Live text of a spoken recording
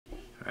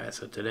Alright,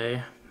 so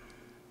today,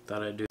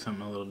 thought I'd do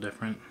something a little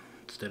different.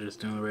 Instead of just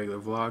doing a regular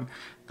vlog,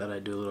 thought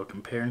I'd do a little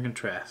compare and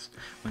contrast.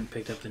 Went and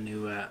picked up the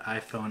new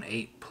iPhone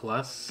 8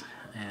 Plus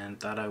and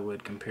thought I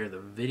would compare the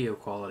video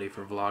quality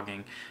for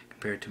vlogging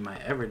compared to my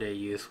everyday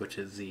use, which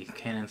is the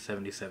Canon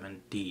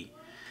 77D.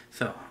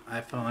 So,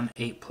 iPhone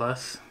 8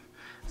 Plus,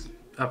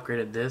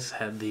 upgraded this,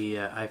 had the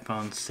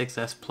iPhone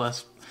 6s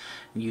Plus,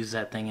 used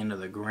that thing into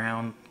the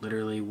ground,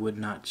 literally would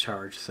not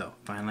charge, so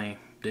finally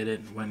did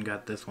it, went and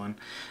got this one.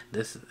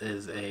 This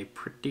is a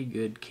pretty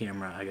good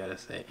camera, I gotta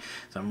say.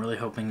 So I'm really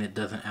hoping it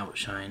doesn't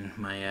outshine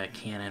my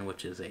Canon,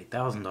 which is a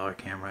 $1,000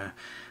 camera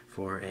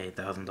for a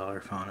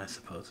 $1,000 phone, I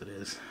suppose it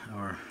is.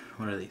 Or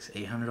what are these,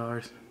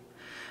 $800?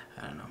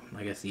 I don't know.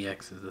 I guess the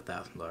X is a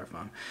 $1,000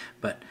 phone,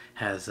 but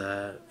has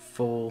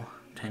full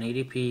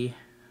 1080p,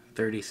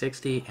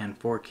 3060, and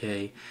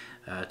 4K,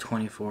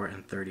 24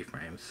 and 30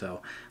 frames.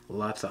 So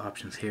lots of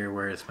options here,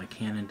 whereas my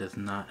Canon does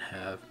not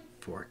have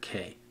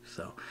 4K.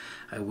 So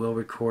I will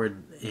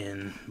record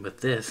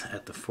with this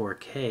at the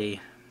 4K,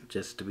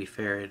 just to be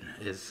fair, it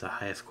is the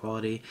highest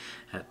quality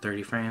at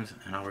 30 frames,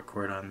 and I'll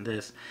record on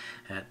this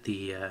at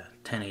the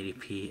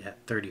 1080p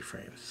at 30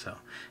 frames. So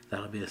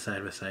that'll be the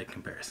side-by-side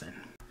comparison.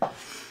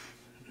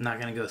 Not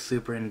going to go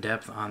super in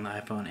depth on the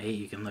iPhone 8,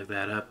 you can look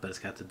that up, but it's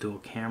got the dual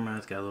camera,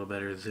 it's got a little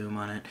better zoom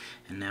on it,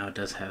 and now it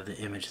does have the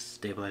image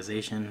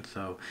stabilization,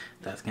 so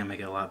that's going to make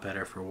it a lot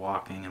better for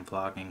walking and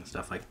vlogging and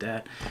stuff like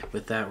that.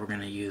 With that, we're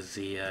going to use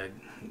the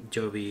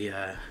Joby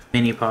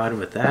mini pod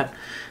with that,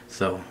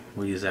 so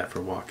we'll use that for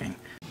walking.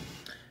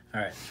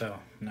 Alright, so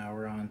now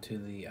we're on to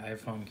the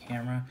iPhone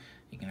camera.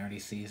 You can already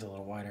see it's a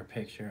little wider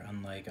picture,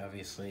 unlike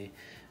obviously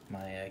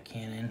my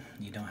Canon.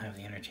 You don't have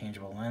the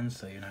interchangeable lens,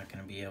 so you're not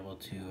going to be able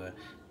to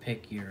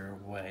pick your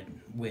wide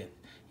width.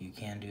 You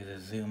can do the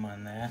zoom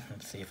on that.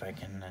 Let's see if I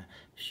can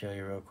show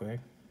you real quick.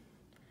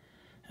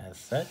 As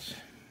such.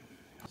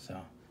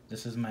 So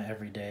this is my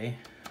everyday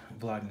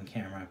vlogging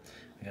camera.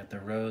 I got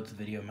the Rhodes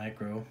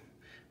VideoMicro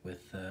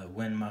with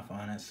wind muff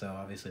on it, so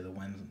obviously the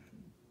wind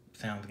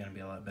sound's going to be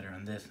a lot better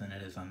on this than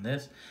it is on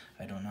this.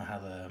 I don't know how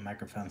the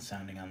microphone's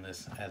sounding on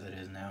this as it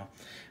is now.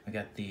 We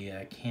got the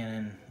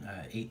Canon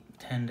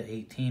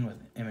 10-18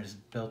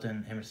 with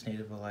built-in image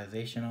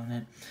stabilization on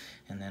it,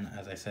 and then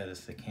as I said,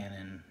 it's the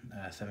Canon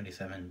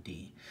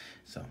 77D.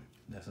 So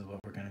this is what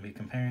we're going to be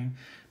comparing.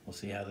 We'll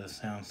see how this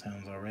sounds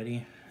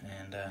already,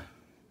 and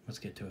let's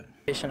get to it.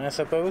 I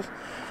suppose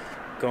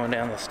going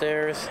down the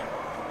stairs.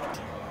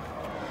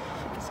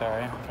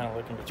 Sorry, I'm kind of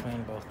looking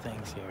between both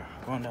things here.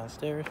 Going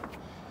downstairs.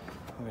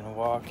 We're going to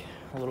walk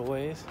a little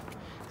ways,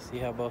 see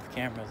how both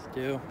cameras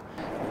do.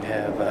 We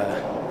have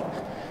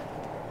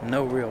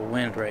no real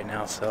wind right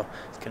now, so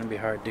it's going to be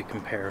hard to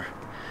compare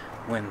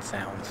wind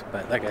sounds.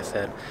 But like I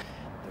said,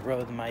 the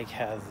Rode mic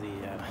has the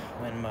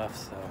wind muff,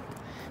 so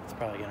it's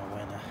probably going to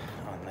win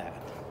on that.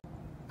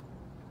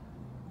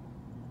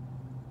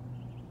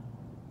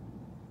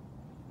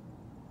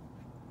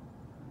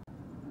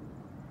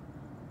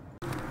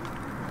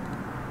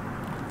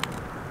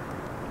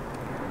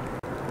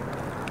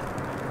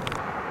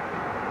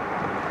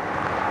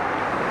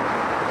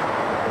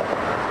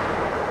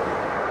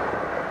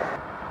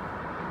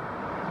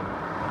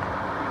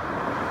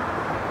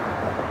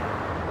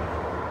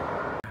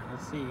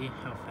 See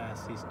how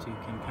fast these two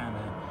can kind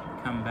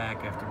of come back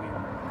after we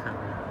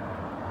recover.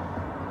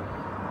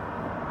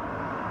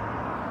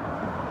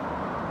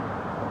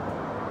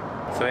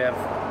 So we have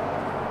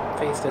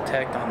face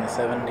detect on the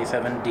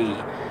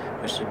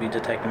 77D, which should be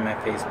detecting my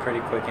face pretty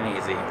quick and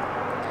easy. You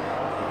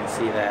can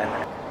see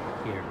that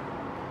here.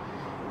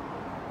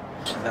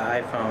 The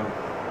iPhone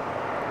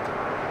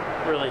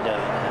really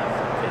doesn't have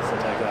face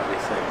detect,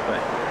 obviously,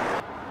 but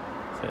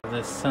so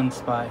this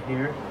sunspot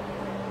here,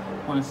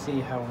 I want to see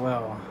how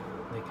well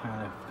they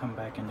kind of come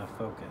back into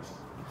focus.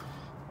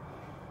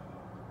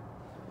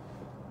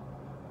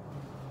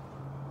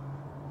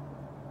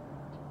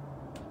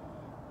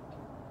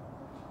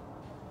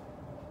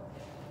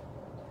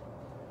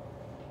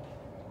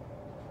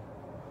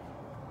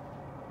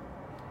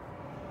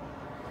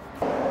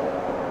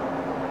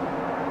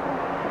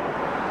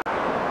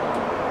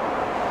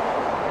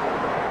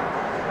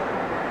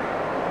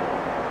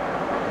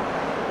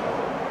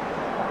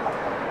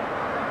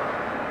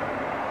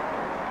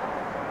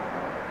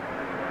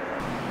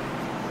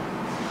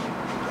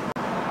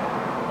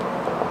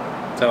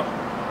 So,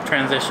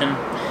 transition.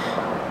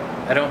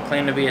 I don't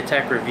claim to be a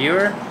tech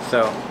reviewer,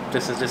 so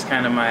this is just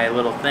kind of my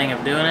little thing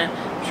of doing it.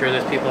 I'm sure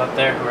there's people out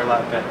there who are a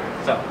lot better.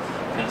 So,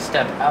 I'm going to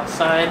step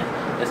outside.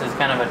 This is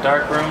kind of a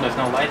dark room. There's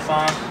no lights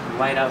on.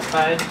 Light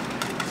outside.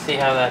 See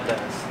how that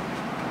does.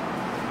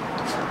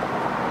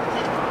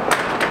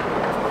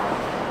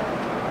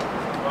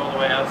 All the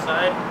way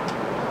outside.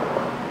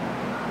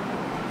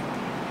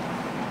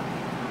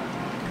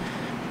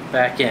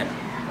 Back in.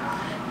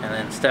 And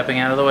then stepping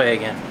out of the way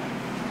again.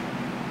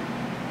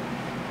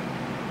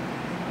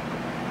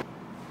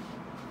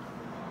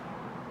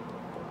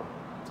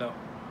 So,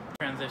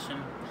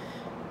 transition.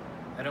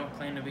 I don't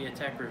claim to be a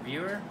tech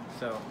reviewer,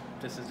 so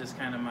this is just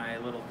kind of my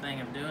little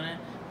thing of doing it.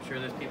 I'm sure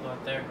there's people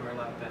out there who are a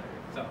lot better.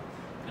 So,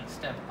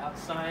 step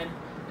outside.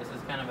 This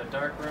is kind of a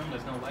dark room,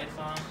 there's no lights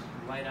on,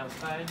 light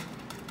outside.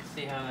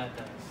 See how that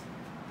does.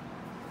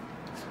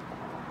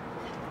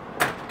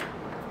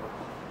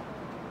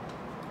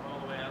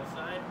 All the way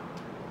outside.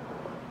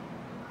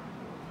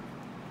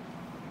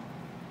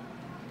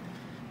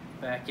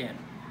 Back in.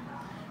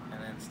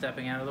 And then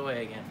stepping out of the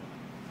way again.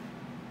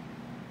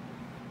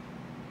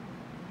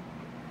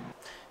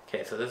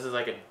 Okay, so this is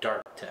like a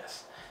dark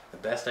test. The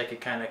best I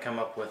could kind of come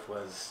up with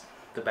was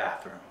the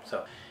bathroom.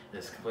 So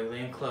it's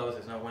completely enclosed,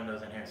 there's no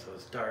windows in here, so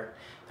it's dark.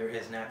 There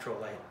is natural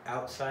light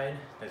outside,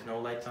 there's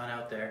no lights on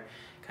out there.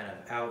 Kind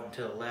of out and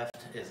to the left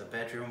is a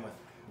bedroom with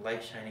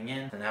light shining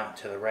in, and out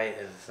to the right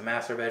is the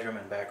master bedroom,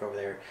 and back over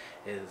there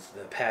is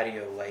the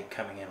patio light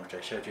coming in, which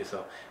I showed you.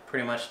 So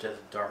pretty much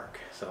just dark.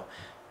 So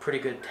pretty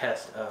good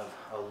test of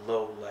a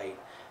low light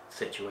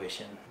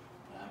situation.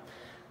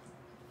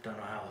 Don't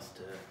know how else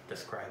to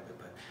describe it,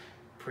 but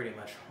pretty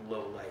much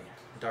low light.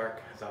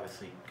 Dark is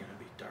obviously going to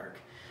be dark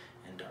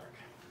and dark.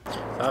 So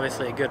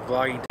obviously a good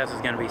vlogging test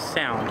is going to be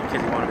sound,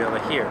 because you want to be able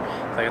to hear.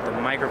 So I got the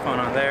microphone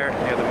on there,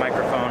 I got the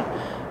microphone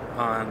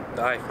on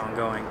the iPhone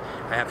going.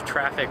 I have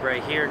traffic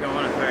right here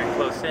going, it's very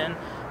close in,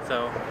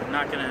 so I'm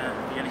not going to,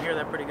 you're going to hear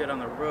that pretty good on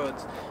the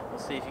roads. We'll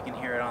see if you can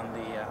hear it on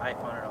the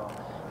iPhone at all.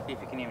 See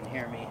if you can even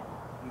hear me.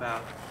 I'm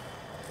about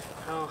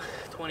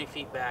 20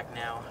 feet back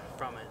now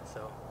from it,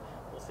 so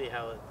we'll see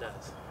how it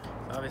does. So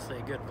obviously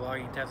a good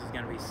vlogging test is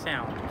going to be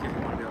sound, because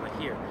you want to be able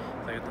to hear.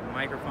 So I got the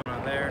microphone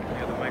on there, I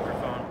got the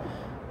microphone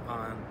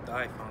on the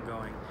iPhone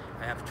going.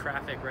 I have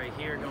traffic right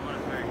here going,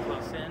 it's very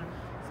close in,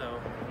 so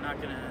I'm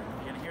not going to,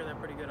 you're going to hear that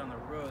pretty good on the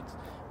roads.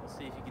 We'll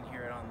see if you can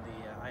hear it on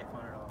the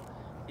iPhone at all.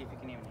 See if you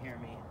can even hear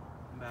me.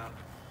 I'm about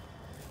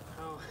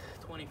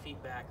 20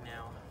 feet back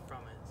now from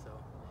it, so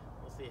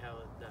we'll see how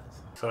it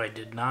does. So I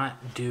did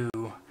not do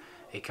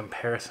a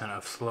comparison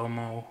of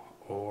slow-mo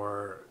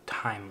or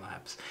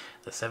time-lapse.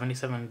 The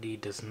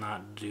 77D does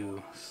not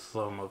do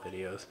slow-mo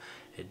videos.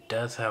 It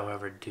does,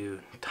 however, do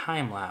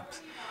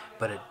time-lapse,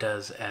 but it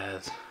does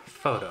as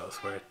photos,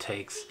 where it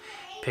takes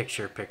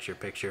picture, picture,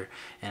 picture,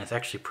 and it's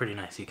actually pretty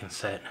nice. You can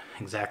set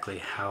exactly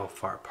how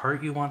far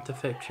apart you want the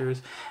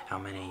pictures, how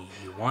many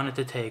you want it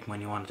to take,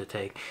 when you want it to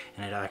take,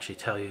 and it'll actually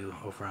tell you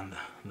over on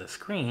the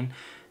screen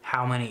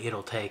how many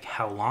it'll take,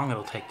 how long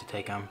it'll take to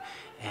take them,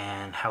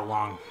 and how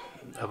long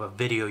of a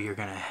video you're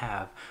going to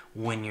have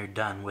when you're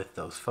done with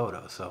those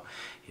photos. So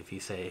if you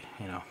say,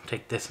 you know,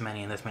 take this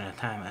many and this many at a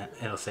time,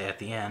 it'll say at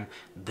the end,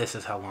 this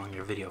is how long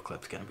your video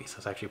clip's going to be. So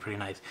it's actually pretty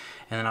nice.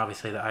 And then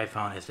obviously the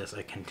iPhone is just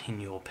a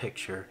continual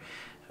picture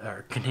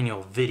or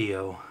continual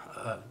video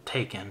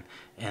taken,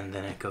 and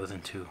then it goes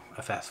into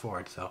a fast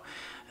forward. So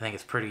I think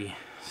it's pretty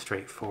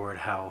straightforward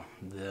how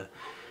the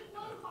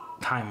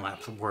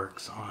time-lapse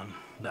works on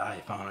the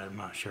iPhone. I'm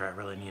not sure I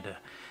really need to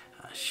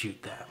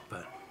shoot that,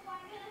 but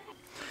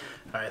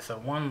alright, so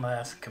one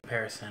last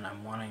comparison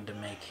I'm wanting to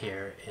make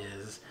here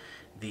is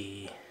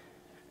the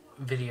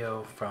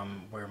video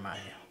from where my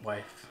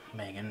wife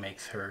Megan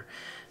makes her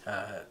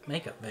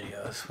makeup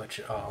videos,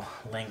 which I'll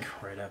link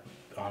right up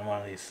on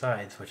one of these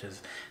sides, which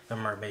is the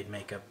mermaid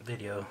makeup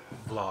video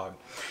vlog.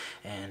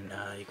 And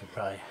you can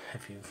probably,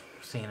 if you've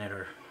seen it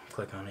or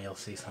click on it, you'll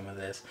see some of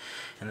this.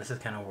 And this is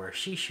kind of where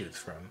she shoots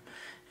from.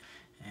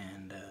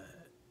 And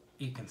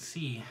you can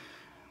see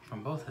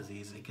from both of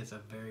these, it gets a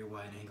very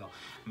wide angle.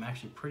 I'm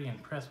actually pretty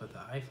impressed with the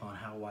iPhone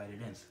how wide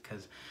it is,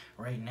 because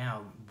right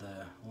now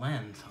the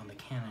lens on the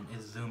Canon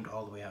is zoomed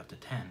all the way out to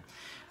 10.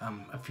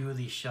 A few of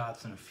these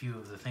shots and a few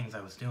of the things I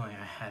was doing,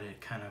 I had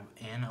it kind of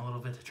in a little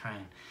bit to try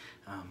and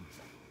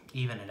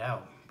even it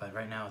out, but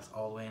right now it's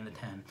all the way into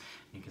 10. And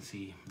you can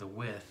see the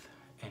width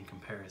in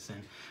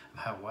comparison of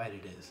how wide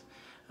it is.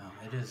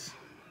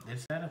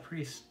 It's at a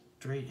pretty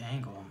straight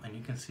angle, and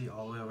you can see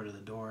all the way over to the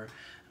door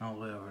and all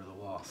the way over to the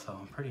wall, so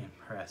I'm pretty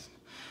impressed.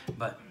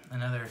 But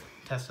another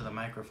test of the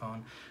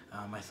microphone,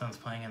 my son's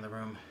playing in the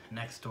room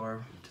next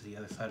door to the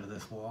other side of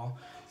this wall,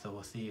 so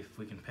we'll see if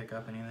we can pick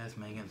up any of this.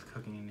 Megan's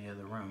cooking in the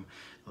other room,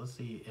 so let's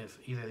see if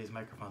either of these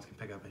microphones can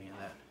pick up any of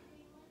that.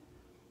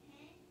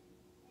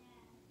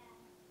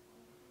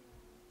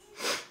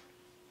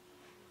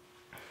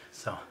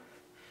 So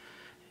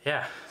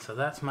yeah, so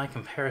that's my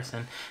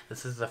comparison.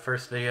 This is the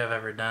first video I've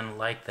ever done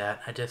like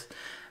that. I just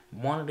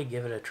wanted to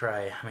give it a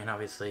try. I mean,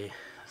 obviously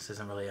this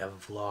isn't really a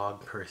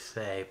vlog per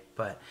se,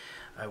 but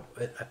I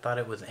thought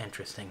it was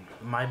interesting.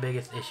 My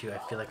biggest issue I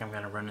feel like I'm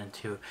going to run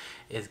into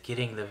is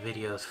getting the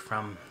videos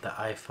from the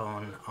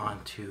iPhone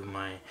onto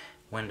my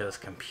Windows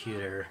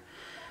computer.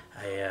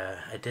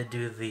 I did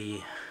do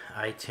the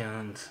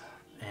iTunes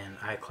and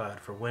iCloud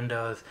for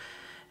Windows,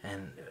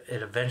 and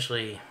it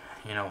eventually,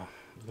 you know,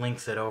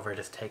 links it over. It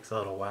just takes a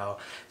little while.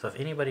 So if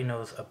anybody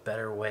knows a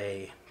better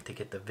way to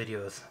get the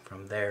videos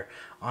from there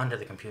onto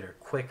the computer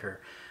quicker,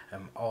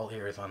 I'm all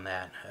ears on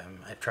that.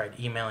 I've tried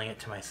emailing it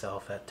to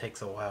myself. That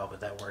takes a while,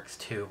 but that works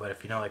too. But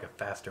if you know like a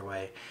faster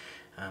way,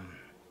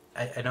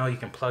 I know you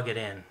can plug it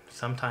in.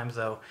 Sometimes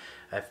though,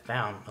 I've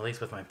found, at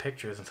least with my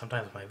pictures and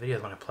sometimes with my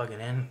videos, when I plug it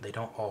in, they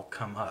don't all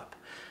come up.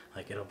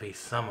 Like it'll be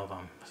some of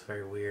them. It's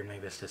very weird.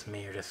 Maybe it's just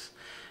me, or just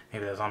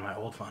Maybe that was on my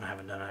old phone. I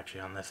haven't done it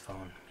actually on this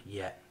phone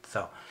yet,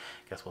 so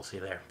I guess we'll see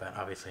there. But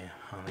obviously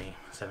on the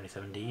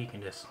 77D you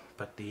can just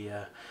put the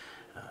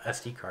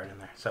SD card in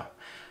there. So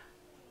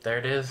there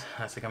it is.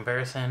 That's the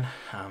comparison.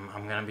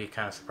 I'm going to be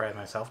kind of surprised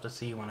myself to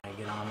see when I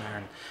get on there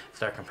and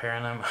start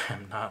comparing them.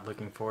 I'm not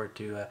looking forward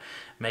to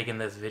making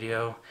this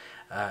video.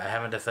 I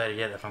haven't decided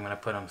yet if I'm going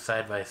to put them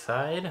side by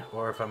side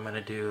or if I'm going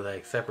to do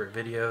like separate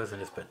videos and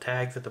just put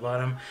tags at the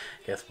bottom.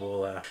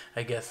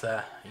 I guess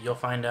you'll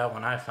find out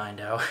when I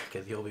find out,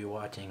 because you'll be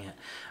watching it.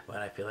 But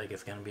I feel like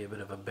it's going to be a bit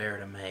of a bear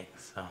to make.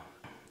 So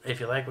if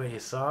you like what you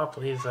saw,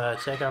 please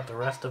check out the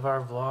rest of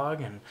our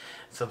vlog and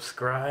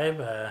subscribe.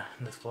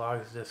 This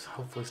vlog is just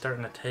hopefully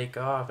starting to take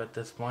off at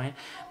this point.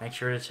 Make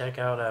sure to check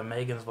out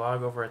Megan's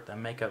vlog over at the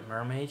Makeup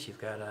Mermaid. She's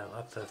got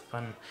lots of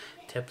fun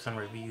tips and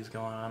reviews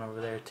going on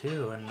over there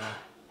too, and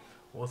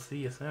we'll see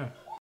you soon.